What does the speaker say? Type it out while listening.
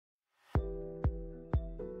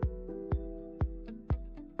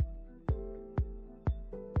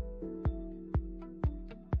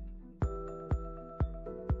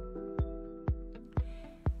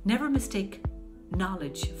Never mistake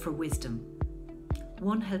knowledge for wisdom.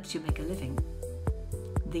 One helps you make a living,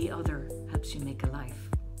 the other helps you make a life.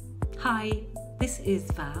 Hi, this is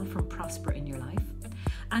Val from Prosper in Your Life,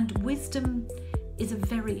 and wisdom is a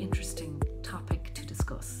very interesting topic to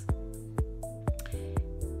discuss.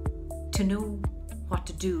 To know what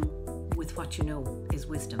to do with what you know is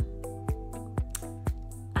wisdom.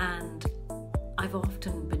 And I've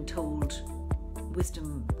often been told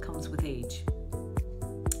wisdom comes with age.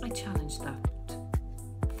 I challenge that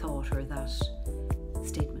thought or that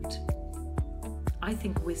statement. I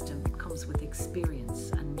think wisdom comes with experience,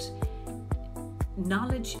 and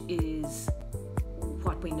knowledge is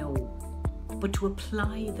what we know, but to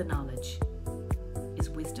apply the knowledge is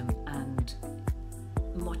wisdom, and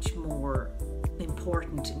much more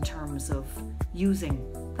important in terms of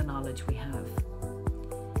using the knowledge we have.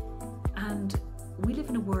 And we live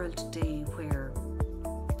in a world today where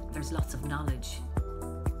there's lots of knowledge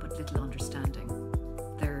but little understanding.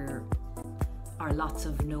 There are lots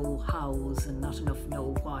of know-hows and not enough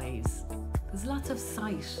know-whys. There's lots of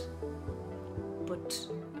sight but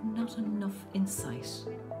not enough insight.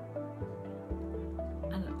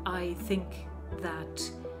 And I think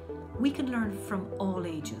that we can learn from all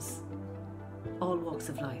ages, all walks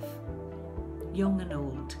of life, young and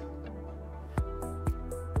old.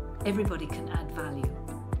 Everybody can add value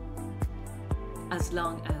as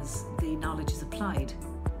long as the knowledge is applied.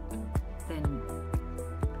 Then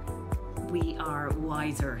we are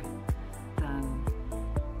wiser than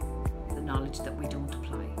the knowledge that we don't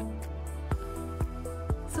apply.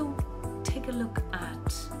 So take a look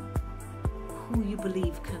at who you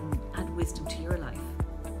believe can add wisdom to your life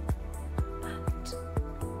and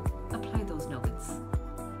apply those nuggets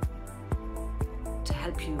to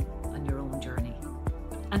help you on your own journey.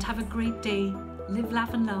 And have a great day. Live,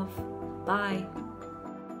 laugh and love. Bye.